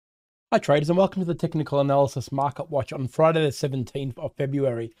Hi traders and welcome to the Technical Analysis Market Watch on Friday the 17th of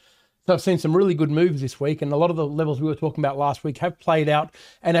February. So I've seen some really good moves this week, and a lot of the levels we were talking about last week have played out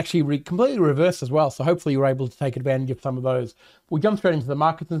and actually completely reversed as well. So hopefully you're able to take advantage of some of those. We'll jump straight into the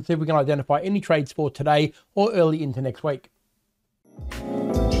markets and see if we can identify any trades for today or early into next week.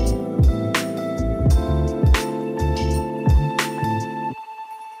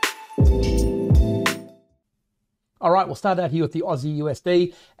 All right, we'll start out here with the Aussie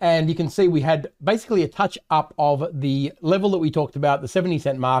USD, and you can see we had basically a touch up of the level that we talked about, the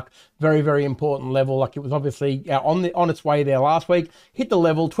 70-cent mark. Very, very important level. Like, it was obviously on its way there last week. Hit the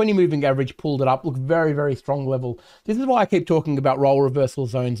level, 20 moving average, pulled it up. Look, very, very strong level. This is why I keep talking about role reversal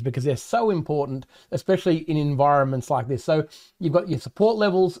zones, because they're so important, especially in environments like this. So you've got your support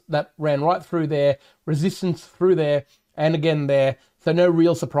levels that ran right through there, resistance through there, and again there. So no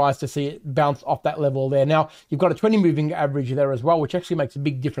real surprise to see it bounce off that level there. Now, you've got a 20 moving average there as well, which actually makes a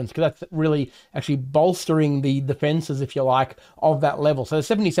big difference because that's really actually bolstering the defenses, if you like, of that level. So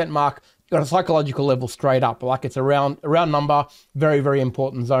the 70-cent mark, you've got a psychological level straight up. Like, it's a round number, very, very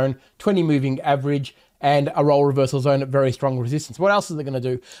important zone, 20 moving average, and a role reversal zone at very strong resistance. What else is it going to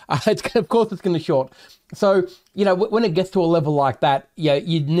do? Of course, it's going to short. So, you know, when it gets to a level like that, yeah,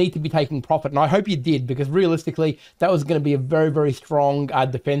 you need to be taking profit. And I hope you did, because realistically, that was going to be a very, very strong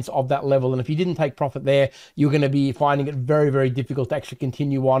defense of that level. And if you didn't take profit there, you're going to be finding it very, very difficult to actually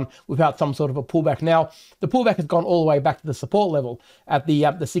continue on without some sort of a pullback. Now, the pullback has gone all the way back to the support level at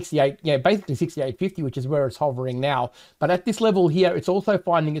the 68, basically 68.50, which is where it's hovering now. But at this level here, it's also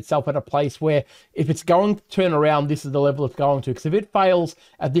finding itself at a place where if it's going to turn around, this is the level it's going to. Because if it fails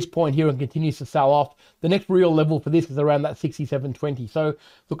at this point here and continues to sell off, the next real level for this is around that 67.20. So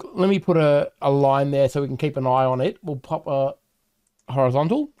look, let me put a line there so we can keep an eye on it. We'll pop a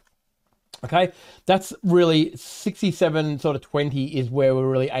horizontal. Okay, that's really 67 sort of 20 is where we're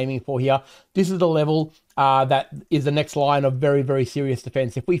really aiming for here. This is the level that is the next line of very, very serious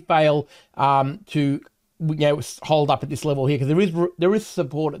defense. If we fail to hold up at this level here, because there is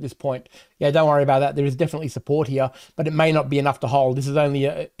support at this point. Yeah, don't worry about that. There is definitely support here, but it may not be enough to hold. This is only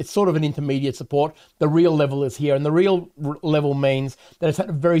it's sort of an intermediate support. The real level is here, and the real level means that it's had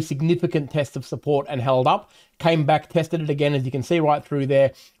a very significant test of support and held up. Came back, tested it again, as you can see right through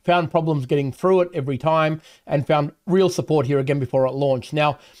there, found problems getting through it every time, and found real support here again before it launched.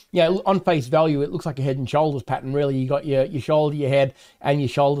 Now, yeah, on face value, it looks like a head and shoulders pattern. Really, you got your shoulder, your head, and your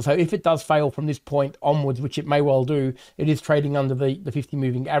shoulder. So if it does fail from this point onwards, which it may well do, it is trading under the 50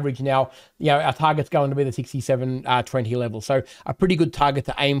 moving average now. You know, our target's going to be the 67.20 level. So a pretty good target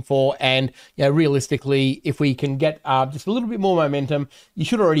to aim for. And, you know, realistically, if we can get just a little bit more momentum, you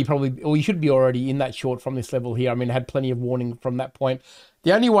should be already in that short from this level here. I mean, I had plenty of warning from that point.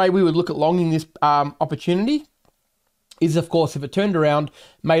 The only way we would look at longing this opportunity is, of course, if it turned around,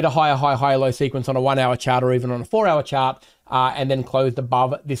 made a high low sequence on a 1 hour chart or even on a 4 hour chart, and then closed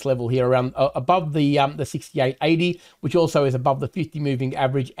above this level here, around above the 68.80, which also is above the 50 moving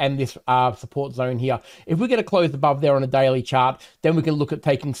average and this support zone here. If we get a close above there on a daily chart, then we can look at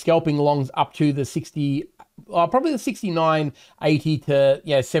taking scalping longs up to the probably the 69.80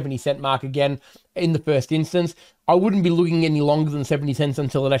 to 70 cent mark again in the first instance. I wouldn't be looking any longer than 70 cents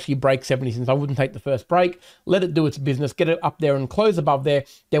until it actually breaks 70 cents. I wouldn't take the first break, let it do its business, get it up there and close above there,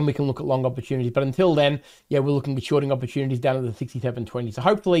 then we can look at long opportunities. But until then, yeah, we're looking at shorting opportunities down to the 67.20. So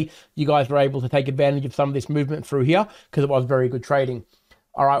hopefully you guys were able to take advantage of some of this movement through here, because it was very good trading.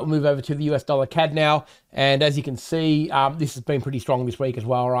 All right, we'll move over to the US dollar CAD now. And as you can see, this has been pretty strong this week as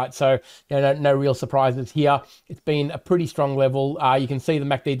well, right? So, you know, no real surprises here. It's been a pretty strong level. You can see the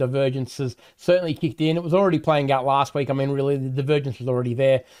MACD divergence has certainly kicked in. It was already playing out last week. I mean, really, the divergence was already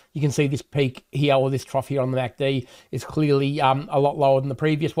there. You can see this peak here, or this trough here on the MACD is clearly a lot lower than the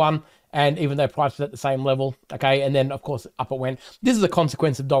previous one. And even though price was at the same level, okay, and then, of course, up it went. This is a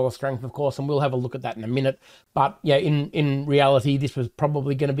consequence of dollar strength, of course, and we'll have a look at that in a minute. But, yeah, in reality, this was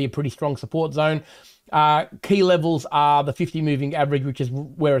probably going to be a pretty strong support zone. Key levels are the 50 moving average, which is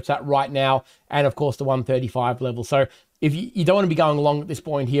where it's at right now, and, of course, the 135 level. So if you don't want to be going long at this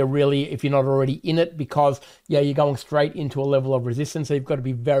point here, really, if you're not already in it, because, yeah, you're going straight into a level of resistance, so you've got to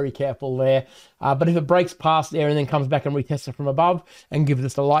be very careful there. But if it breaks past there and then comes back and retests it from above and gives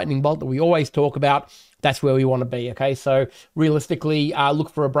us the lightning bolt that we always talk about, that's where we want to be, okay? So realistically, look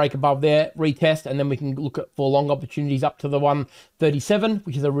for a break above there, retest, and then we can look for long opportunities up to the 137,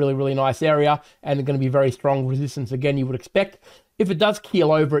 which is a really, really nice area, and going to be very strong resistance again, you would expect. If it does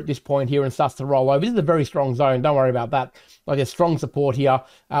keel over at this point here and starts to roll over, this is a very strong zone. Don't worry about that. Like there's strong support here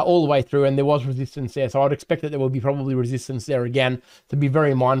all the way through, and there was resistance there. So I'd expect that there will be probably resistance there again, to be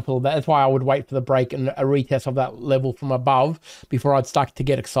very mindful of that. That's why I would wait for the break and a retest of that level from above before I'd start to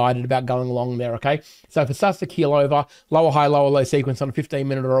get excited about going along there, okay? So if it starts to keel over, lower high, lower low sequence on a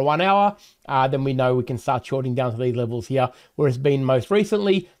 15-minute or a 1 hour, then we know we can start shorting down to these levels here, where it's been most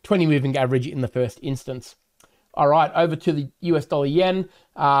recently 20 moving average in the first instance. All right, over to the US dollar yen,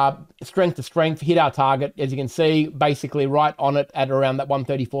 strength to strength, hit our target, as you can see, basically right on it at around that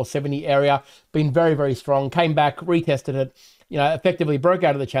 134.70 area. Been very, very strong, came back, retested it, you know, effectively broke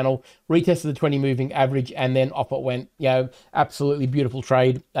out of the channel, retested the 20 moving average, and then off it went. You know, absolutely beautiful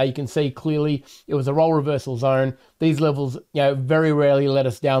trade. You can see clearly it was a roll reversal zone. These levels, you know, very rarely let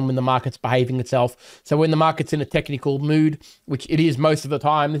us down when the market's behaving itself. So when the market's in a technical mood, which it is most of the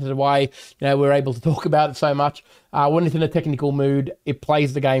time, this is why, you know, we're able to talk about it so much. When it's in a technical mood, it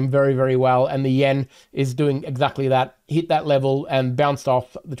plays the game very, very well, and the yen is doing exactly that. Hit that level and bounced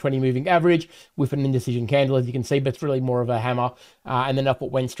off the 20 moving average with an indecision candle, as you can see, but it's really more of a hammer, and then up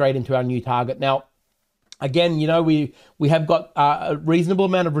it went straight into our new target. Now, again, you know, we have got a reasonable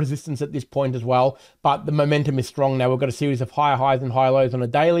amount of resistance at this point as well, but the momentum is strong now. We've got a series of higher highs and high lows on a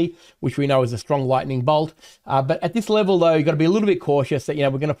daily, which we know is a strong lightning bolt. But at this level, though, you've got to be a little bit cautious that, you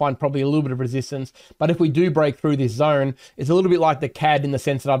know, we're going to find probably a little bit of resistance. But if we do break through this zone, it's a little bit like the CAD in the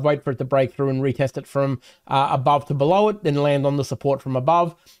sense that I'd wait for it to break through and retest it from above to below it, then land on the support from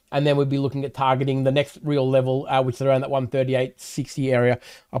above. And then we'd be looking at targeting the next real level, which is around that 138.60 area.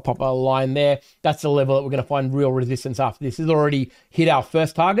 I'll pop a line there. That's the level that we're going to find real resistance after this. This has already hit our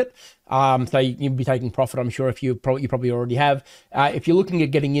first target. So you'll be taking profit, I'm sure, if you probably already have. If you're looking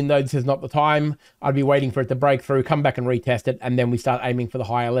at getting in, though, this is not the time. I'd be waiting for it to break through, come back and retest it, and then we start aiming for the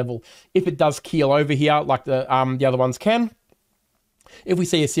higher level. If it does keel over here, like the other ones can, if we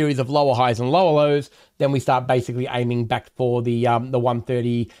see a series of lower highs and lower lows, then we start basically aiming back for the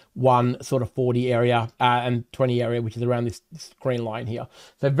 131 sort of 40 area and 20 area, which is around this green line here.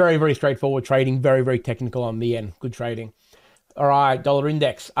 So very, very straightforward trading, very, very technical on the yen. Good trading. All right, dollar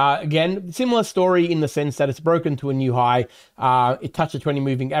index. Again, similar story in the sense that it's broken to a new high. It touched the 20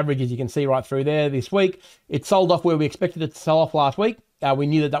 moving average, as you can see right through there this week. It sold off where we expected it to sell off last week. We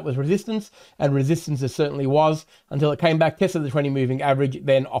knew that was resistance, and resistance it certainly was, until it came back, tested the 20 moving average,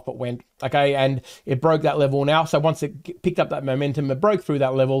 then off it went. Okay, and it broke that level now. So once it picked up that momentum, it broke through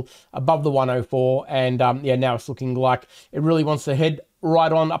that level above the 104, and yeah, now it's looking like it really wants to head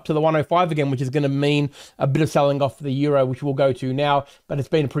right on up to the 105 again, which is going to mean a bit of selling off for the euro, which we'll go to now. But it's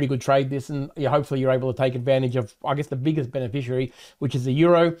been a pretty good trade, this, and yeah, hopefully you're able to take advantage of, I guess, the biggest beneficiary, which is the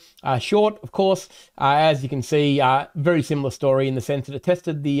euro. Short, of course, as you can see, very similar story in the sense that it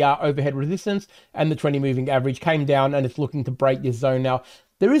tested the overhead resistance and the 20 moving average, came down, and it's looking to break this zone now.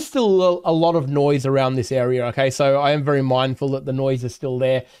 There is still a lot of noise around this area, okay? So I am very mindful that the noise is still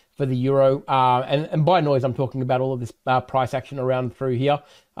there for the euro. And by noise, I'm talking about all of this price action around through here.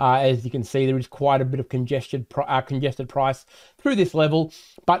 As you can see, there is quite a bit of congested price through this level.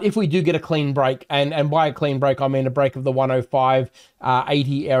 But if we do get a clean break, and by a clean break, I mean a break of the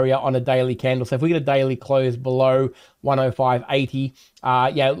 105.80 area on a daily candle. So if we get a daily close below 105.80,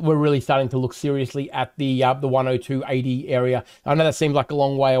 yeah, we're really starting to look seriously at the 102.80 area. I know that seems like a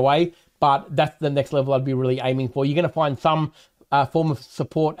long way away, but that's the next level I'd be really aiming for. You're going to find some form of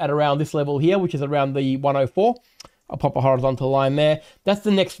support at around this level here, which is around the 104. I'll pop a horizontal line there. That's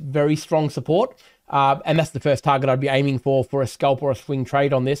the next very strong support. And that's the first target I'd be aiming for a scalp or a swing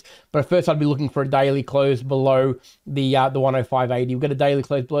trade on this. But first, I'd be looking for a daily close below the 105.80. We've got a daily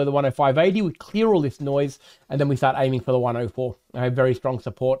close below the 105.80. We clear all this noise, and then we start aiming for the 104. Very strong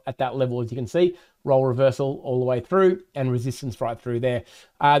support at that level, as you can see. Roll reversal all the way through, and resistance right through there.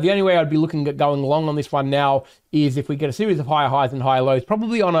 The only way I'd be looking at going long on this one now is if we get a series of higher highs and higher lows,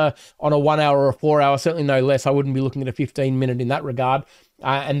 probably on a 1 hour or a 4 hour, certainly no less. I wouldn't be looking at a 15-minute in that regard.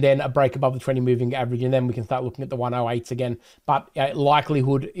 And then a break above the 20 moving average, and then we can start looking at the 108s again. But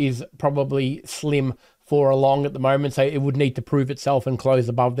likelihood is probably slim for a long at the moment, so it would need to prove itself and close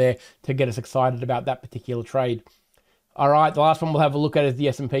above there to get us excited about that particular trade. All right, the last one we'll have a look at is the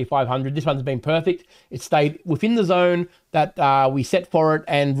S&P 500. This one's been perfect. It stayed within the zone that we set for it,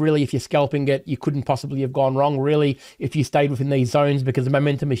 and really, if you're scalping it, you couldn't possibly have gone wrong, really, if you stayed within these zones, because the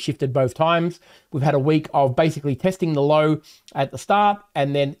momentum has shifted both times. We've had a week of basically testing the low at the start,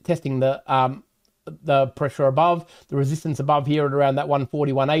 and then testing the the pressure above, the resistance above here at around that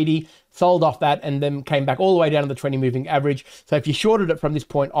 140, 180, sold off that, and then came back all the way down to the 20 moving average. So if you shorted it from this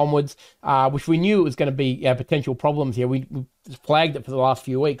point onwards, which we knew it was going to be potential problems here, we flagged it for the last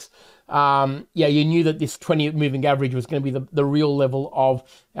few weeks. You knew that this 20 moving average was going to be the real level of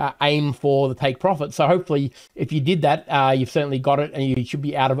aim for the take profit. So hopefully if you did that, you've certainly got it and you should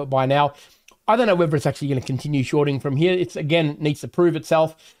be out of it by now. I don't know whether it's actually going to continue shorting from here. It's, again, needs to prove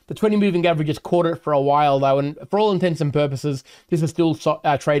itself. The 20 moving average has caught it for a while, though, and for all intents and purposes, this is still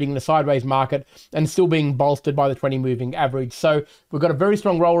trading in the sideways market and still being bolstered by the 20 moving average. So we've got a very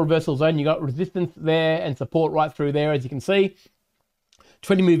strong roll reversal zone. You've got resistance there and support right through there, as you can see.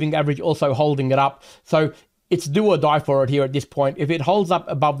 20 moving average also holding it up. So it's do or die for it here at this point. If it holds up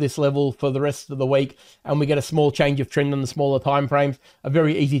above this level for the rest of the week and we get a small change of trend on the smaller time frames, a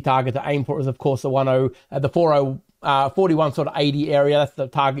very easy target to aim for is, of course, the 41 sort of 80 area. That's the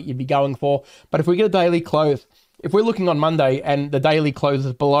target you'd be going for. But if we get a daily close, if we're looking on Monday and the daily close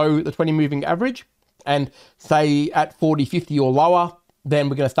is below the 20 moving average and say at 40.50 or lower, then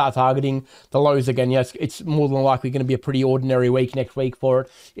we're going to start targeting the lows again. Yes, it's more than likely going to be a pretty ordinary week next week for it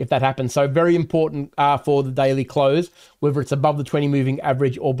if that happens. So very important for the daily close, whether it's above the 20 moving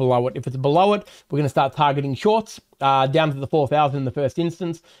average or below it. If it's below it, we're going to start targeting shorts down to the 4,000 in the first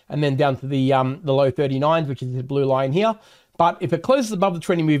instance, and then down to the low 39s, which is the blue line here. But if it closes above the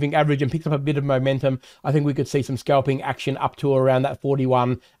 20 moving average and picks up a bit of momentum, I think we could see some scalping action up to around that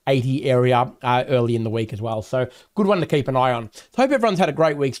 41.80 area early in the week as well. So good one to keep an eye on. So I hope everyone's had a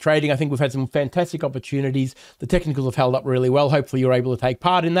great week's trading. I think we've had some fantastic opportunities. The technicals have held up really well. Hopefully you're able to take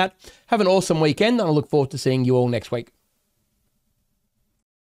part in that. Have an awesome weekend, and I look forward to seeing you all next week.